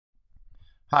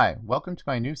Hi, welcome to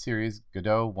my new series,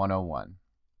 Godot 101.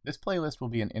 This playlist will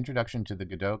be an introduction to the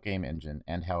Godot game engine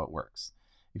and how it works.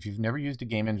 If you've never used a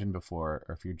game engine before,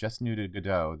 or if you're just new to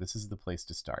Godot, this is the place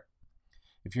to start.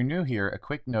 If you're new here, a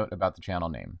quick note about the channel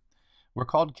name. We're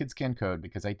called Kids Can Code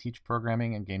because I teach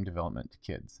programming and game development to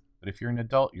kids, but if you're an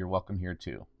adult, you're welcome here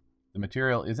too. The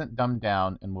material isn't dumbed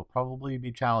down and will probably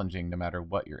be challenging no matter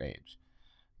what your age.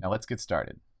 Now let's get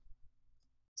started.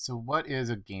 So what is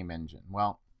a game engine?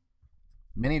 Well,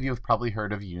 many of you have probably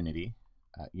heard of Unity.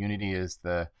 Unity is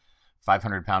the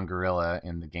 500-pound gorilla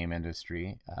in the game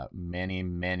industry.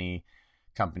 Many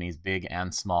companies, big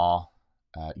and small,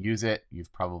 use it.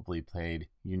 You've probably played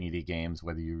Unity games,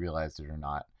 whether you realized it or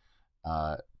not.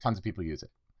 Tons of people use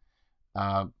it.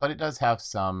 But it does have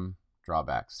some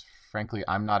drawbacks. Frankly,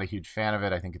 I'm not a huge fan of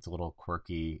it. I think it's a little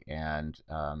quirky, and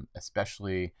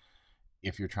especially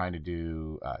if you're trying to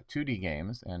do 2D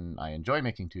games, and I enjoy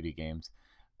making 2D games,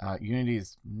 Unity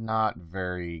is not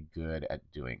very good at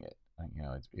doing it.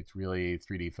 It's really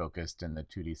 3D focused, and the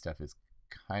 2D stuff is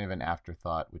kind of an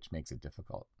afterthought, which makes it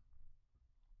difficult.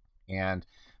 And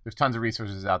there's tons of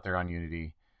resources out there on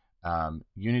Unity.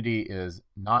 Unity is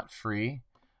not free.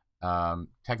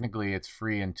 Technically, it's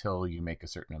free until you make a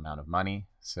certain amount of money.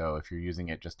 So if you're using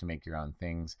it just to make your own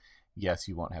things, yes,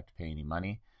 you won't have to pay any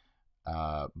money.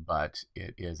 But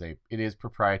it is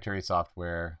proprietary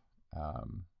software.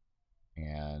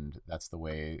 And that's the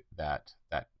way that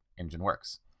engine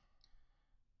works.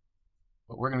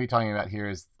 What we're going to be talking about here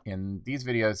is, in these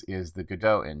videos, is the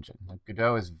Godot engine.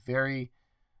 Godot is very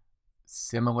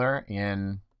similar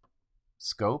in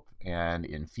scope and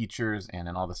in features and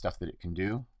in all the stuff that it can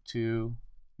do to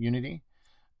Unity.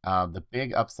 The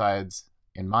big upsides,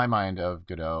 in my mind, of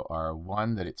Godot are,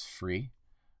 one, that it's free.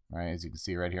 Right, as you can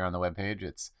see right here on the webpage,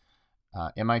 it's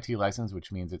MIT license,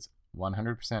 which means it's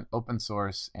 100% open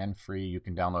source and free. You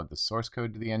can download the source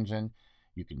code to the engine.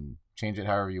 You can change it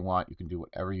however you want. You can do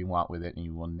whatever you want with it, and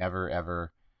you will never,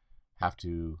 ever have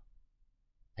to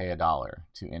pay $1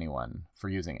 to anyone for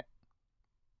using it.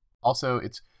 Also,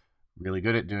 it's really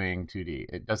good at doing 2D.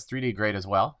 It does 3D great as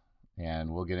well, and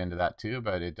we'll get into that too,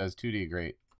 but it does 2D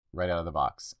great right out of the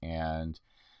box. And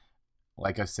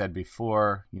like I said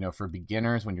before, for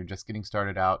beginners, when you're just getting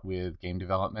started out with game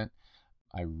development,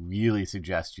 I really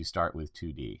suggest you start with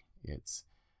 2D. It's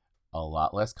a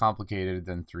lot less complicated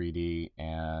than 3D,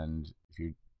 and if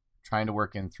you're trying to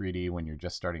work in 3D when you're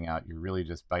just starting out, you're really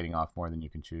just biting off more than you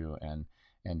can chew, and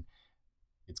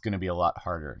it's going to be a lot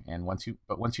harder. And once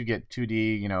you get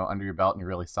 2D, under your belt and you're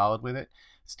really solid with it,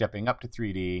 stepping up to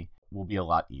 3D will be a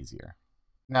lot easier.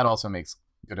 And that also makes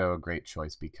Godot a great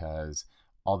choice because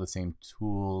all the same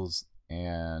tools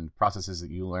and processes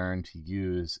that you learn to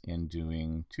use in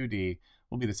doing 2D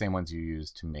will be the same ones you use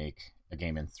to make a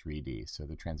game in 3D, so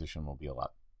the transition will be a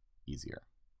lot easier.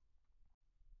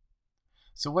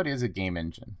 So what is a game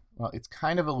engine? Well, it's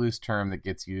kind of a loose term that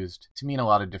gets used to mean a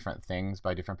lot of different things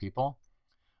by different people,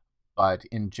 but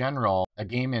in general, a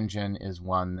game engine is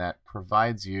one that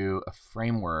provides you a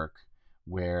framework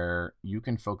where you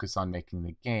can focus on making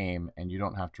the game and you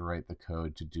don't have to write the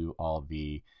code to do all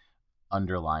the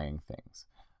underlying things.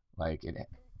 Like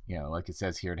it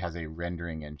says here, it has a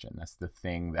rendering engine. That's the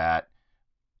thing that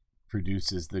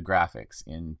produces the graphics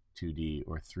in 2D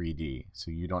or 3D. So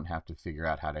you don't have to figure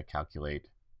out how to calculate,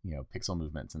 pixel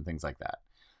movements and things like that.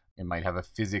 It might have a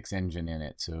physics engine in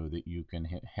it so that you can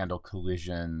handle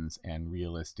collisions and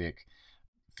realistic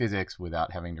physics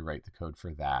without having to write the code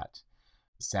for that.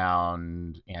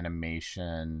 Sound,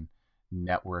 animation,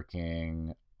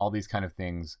 networking, all these kind of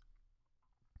things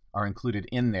are included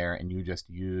in there, and you just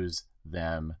use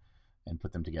them and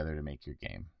put them together to make your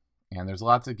game. And there's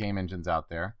lots of game engines out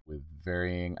there with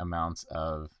varying amounts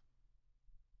of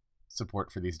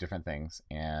support for these different things,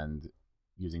 and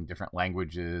using different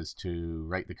languages to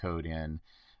write the code in,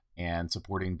 and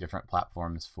supporting different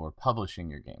platforms for publishing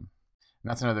your game.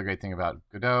 And that's another great thing about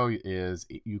Godot, is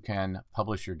you can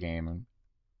publish your game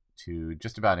to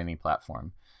just about any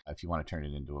platform. If you want to turn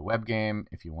it into a web game,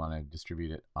 if you want to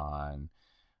distribute it on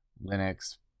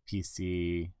Linux,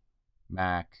 PC,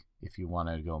 Mac, if you want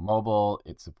to go mobile,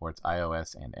 it supports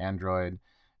iOS and Android.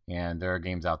 And there are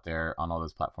games out there on all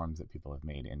those platforms that people have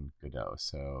made in Godot.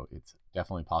 So it's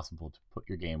definitely possible to put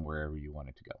your game wherever you want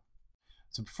it to go.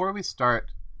 So before we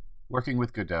start working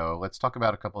with Godot, let's talk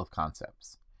about a couple of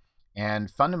concepts.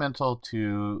 And fundamental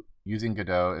to using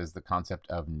Godot is the concept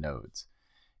of nodes.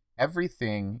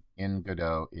 Everything in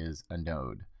Godot is a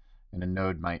node. And a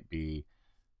node might be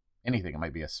anything. It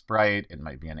might be a sprite, it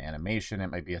might be an animation, it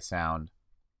might be a sound.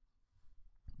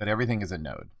 But everything is a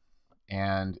node.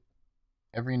 And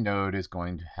every node is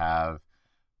going to have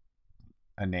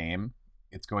a name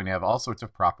It's going to have all sorts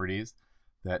of properties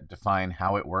that define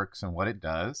how it works and what it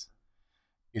does.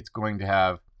 It's going to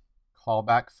have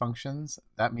callback functions.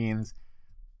 That means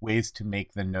ways to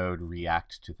make the node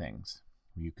react to things.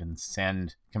 You can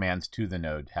send commands to the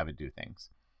node to have it do things.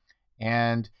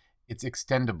 And it's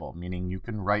extendable, meaning you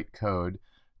can write code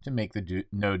to make the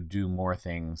node do more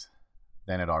things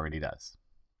than it already does.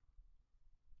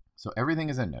 So everything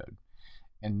is a node.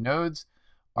 And nodes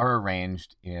are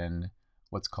arranged in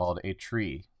what's called a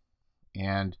tree.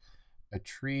 And a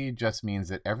tree just means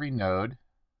that every node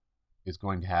is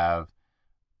going to have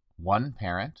one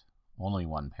parent, only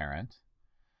one parent,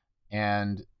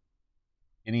 and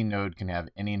any node can have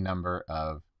any number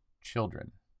of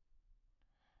children.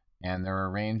 And they're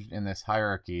arranged in this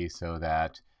hierarchy so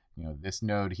that, this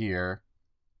node here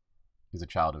is a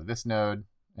child of this node,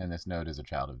 and this node is a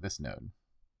child of this node.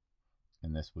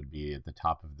 And this would be at the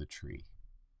top of the tree.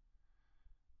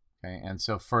 Okay, and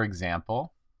so for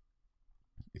example,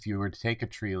 if you were to take a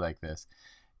tree like this,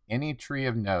 any tree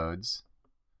of nodes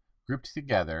grouped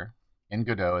together in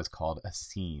Godot is called a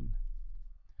scene.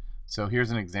 So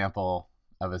here's an example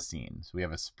of a scene. So we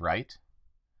have a sprite.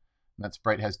 And that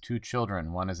sprite has two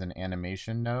children. One is an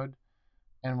animation node,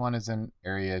 and one is an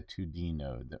area 2D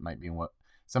node. That might be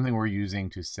something we're using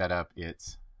to set up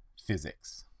its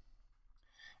physics.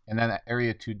 And then that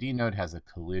area 2D node has a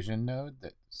collision node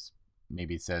that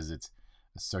maybe says it's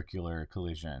a circular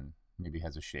collision, maybe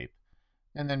has a shape.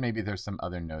 And then maybe there's some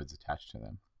other nodes attached to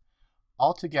them.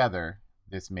 Altogether,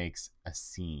 this makes a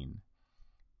scene.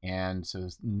 And so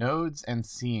nodes and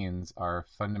scenes are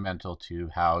fundamental to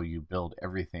how you build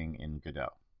everything in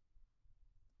Godot.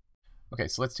 Okay,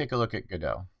 so let's take a look at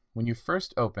Godot. When you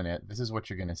first open it, this is what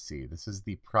you're going to see. This is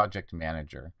the project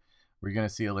manager. We're going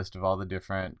to see a list of all the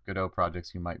different Godot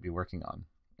projects you might be working on.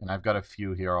 And I've got a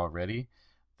few here already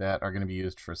that are going to be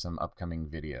used for some upcoming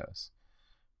videos.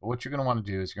 But what you're going to want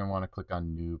to do is you're going to want to click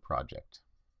on New Project.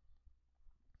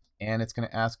 And it's going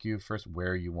to ask you first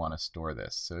where you want to store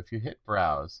this. So if you hit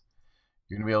Browse,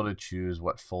 you're going to be able to choose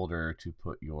what folder to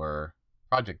put your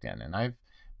project in. And I've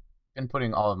been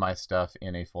putting all of my stuff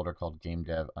in a folder called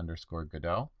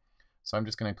gamedev_Godot. So I'm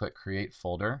just going to click Create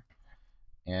Folder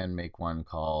and make one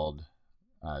called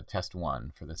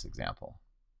Test1 for this example.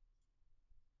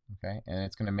 Okay, and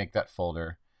it's going to make that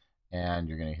folder, and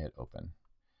you're going to hit Open.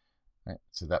 Right,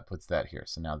 so that puts that here.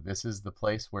 So now this is the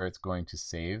place where it's going to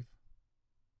save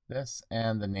this,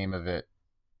 and the name of it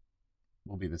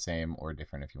will be the same or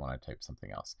different if you want to type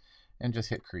something else. And just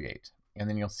hit Create, and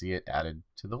then you'll see it added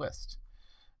to the list.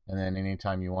 And then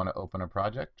anytime you want to open a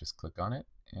project, just click on it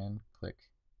and click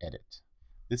Edit.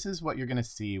 This is what you're going to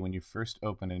see when you first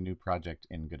open a new project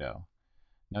in Godot.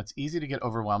 Now it's easy to get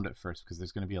overwhelmed at first because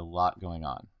there's going to be a lot going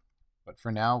on. But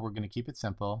for now, we're going to keep it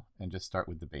simple and just start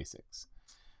with the basics.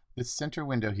 This center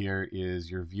window here is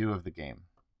your view of the game.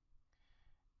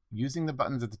 Using the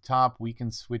buttons at the top, we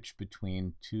can switch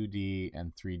between 2D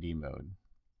and 3D mode.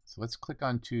 So let's click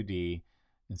on 2D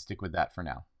and stick with that for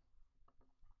now.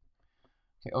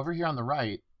 Okay, over here on the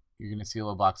right, you're going to see a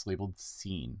little box labeled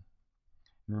Scene.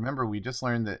 And remember, we just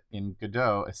learned that in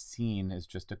Godot, a scene is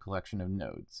just a collection of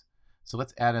nodes. So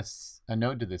let's add a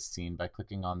node to this scene by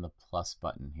clicking on the plus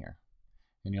button here.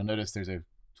 And you'll notice there's a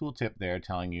tooltip there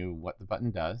telling you what the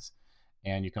button does,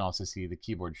 and you can also see the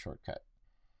keyboard shortcut.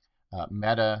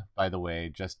 Meta, by the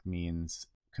way, just means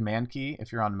Command key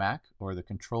if you're on Mac, or the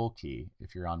Control key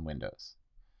if you're on Windows.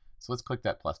 So let's click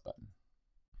that plus button.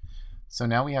 So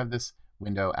now we have this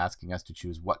window asking us to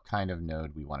choose what kind of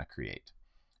node we want to create.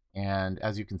 And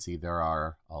as you can see, there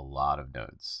are a lot of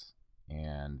nodes,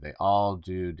 and they all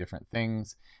do different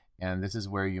things. And this is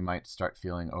where you might start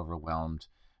feeling overwhelmed,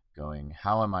 going,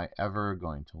 how am I ever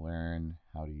going to learn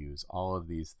how to use all of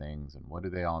these things, and what do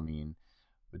they all mean?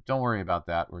 But don't worry about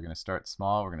that. We're going to start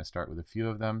small. We're going to start with a few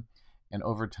of them, and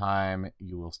over time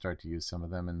you will start to use some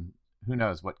of them, and who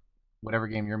knows, whatever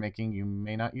game you're making, you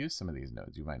may not use some of these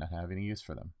nodes. You might not have any use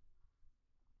for them.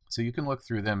 So you can look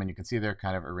through them, and you can see they're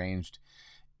kind of arranged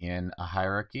in a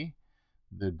hierarchy.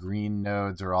 The green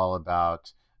nodes are all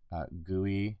about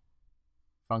GUI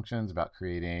functions, about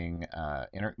creating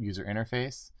user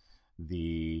interface.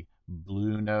 The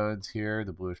blue nodes here,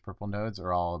 the bluish purple nodes,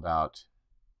 are all about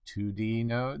 2D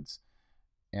nodes.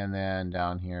 And then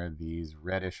down here, these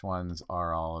reddish ones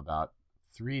are all about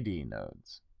 3D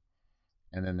nodes.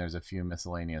 And then there's a few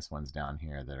miscellaneous ones down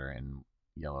here that are in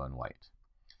yellow and white.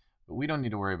 But we don't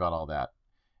need to worry about all that.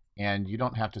 And you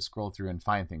don't have to scroll through and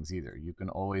find things either. You can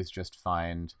always just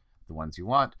find the ones you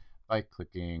want by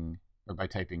clicking or by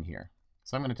typing here.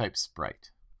 So I'm going to type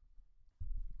sprite.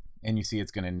 And you see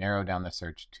it's going to narrow down the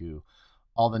search to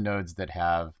all the nodes that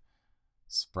have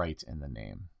sprite in the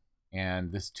name.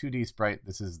 And this 2D sprite,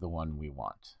 this is the one we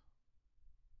want.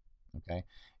 Okay,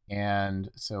 and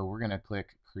so we're going to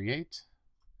click Create,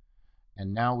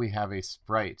 and now we have a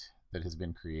sprite that has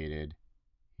been created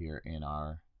here in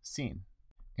our scene.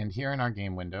 And here in our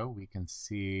game window, we can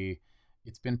see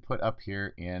it's been put up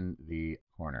here in the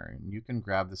corner. And you can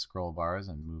grab the scroll bars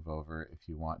and move over if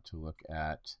you want to look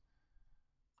at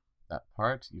that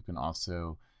part. You can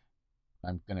also,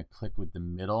 I'm going to click with the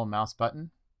middle mouse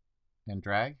button and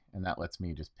drag, and that lets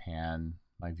me just pan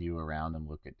my view around and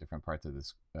look at different parts of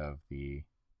the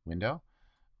window.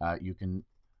 You can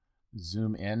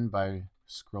zoom in by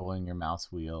scrolling your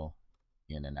mouse wheel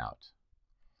in and out.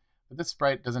 But this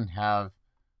sprite doesn't have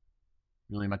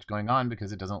really much going on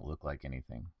because it doesn't look like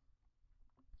anything.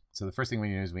 So the first thing we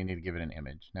do is we need to give it an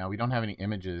image. Now we don't have any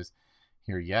images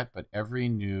here yet, but every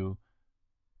new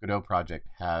Godot project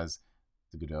has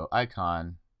the Godot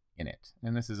icon in it.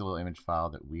 And this is a little image file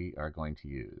that we are going to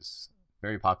use.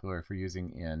 Very popular for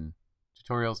using in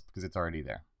tutorials because it's already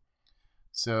there.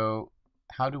 So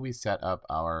how do we set up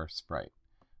our sprite?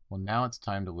 Well, now it's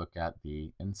time to look at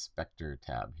the Inspector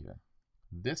tab here.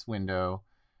 This window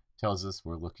tells us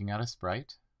we're looking at a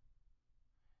sprite,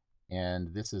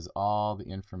 and this is all the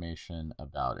information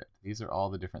about it. These are all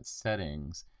the different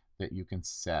settings that you can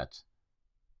set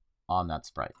on that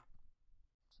sprite.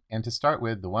 And to start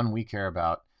with, the one we care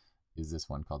about is this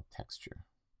one called Texture.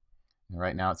 And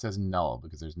right now it says null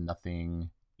because there's nothing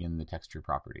in the texture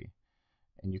property.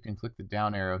 And you can click the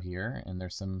down arrow here, and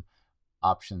there's some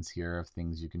options here of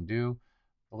things you can do,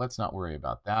 but let's not worry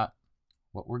about that.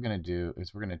 What we're going to do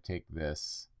is we're going to take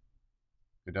this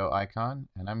Godot icon,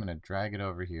 and I'm going to drag it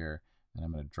over here, and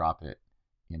I'm going to drop it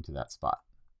into that spot.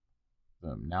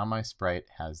 Boom. Now my sprite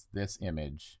has this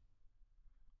image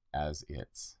as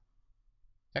its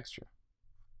texture.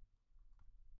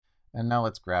 And now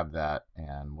let's grab that,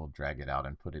 and we'll drag it out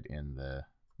and put it in the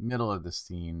middle of the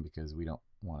scene because we don't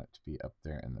want it to be up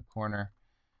there in the corner.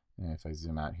 And if I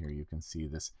zoom out here, you can see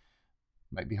this.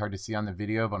 Might be hard to see on the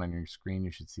video, but on your screen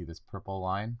you should see this purple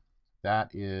line. That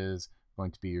is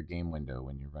going to be your game window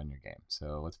when you run your game.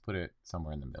 So let's put it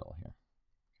somewhere in the middle here,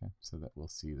 okay, so that we'll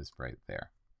see the sprite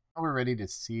there. Now we're ready to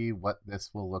see what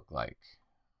this will look like.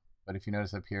 But if you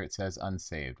notice up here it says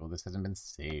unsaved. Well, this hasn't been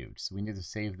saved, so we need to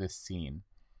save this scene.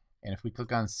 And if we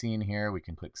click on scene here, we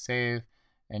can click save,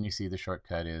 and you see the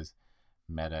shortcut is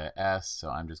meta S, so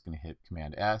I'm just going to hit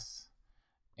Command S,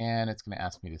 and it's going to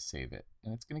ask me to save it.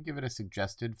 And it's going to give it a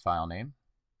suggested file name,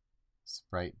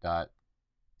 sprite.tscn,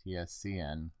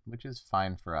 which is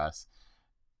fine for us.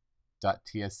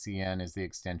 .tscn is the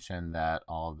extension that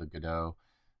all of the Godot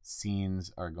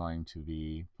scenes are going to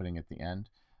be putting at the end.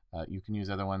 You can use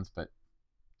other ones, but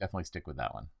definitely stick with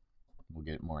that one. We'll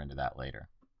get more into that later.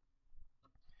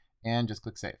 And just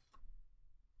click save.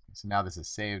 So now this is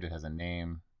saved. It has a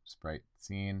name, sprite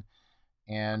scene,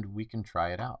 and we can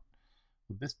try it out.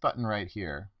 This button right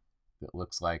here that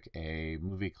looks like a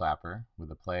movie clapper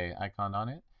with a play icon on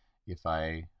it, if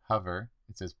I hover,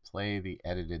 it says play the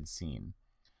edited scene.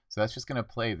 So that's just going to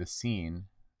play the scene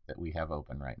that we have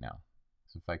open right now.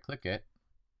 So if I click it,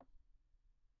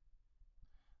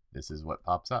 this is what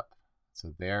pops up.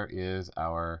 So there is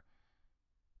our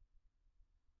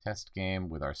test game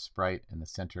with our sprite in the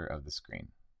center of the screen.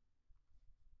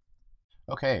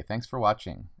 Okay, thanks for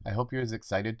watching. I hope you're as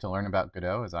excited to learn about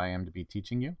Godot as I am to be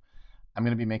teaching you. I'm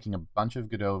going to be making a bunch of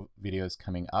Godot videos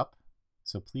coming up,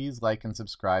 so please like and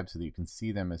subscribe so that you can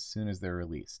see them as soon as they're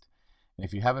released. And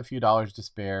if you have a few dollars to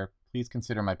spare, please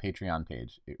consider my Patreon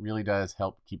page. It really does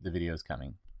help keep the videos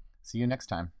coming. See you next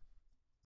time.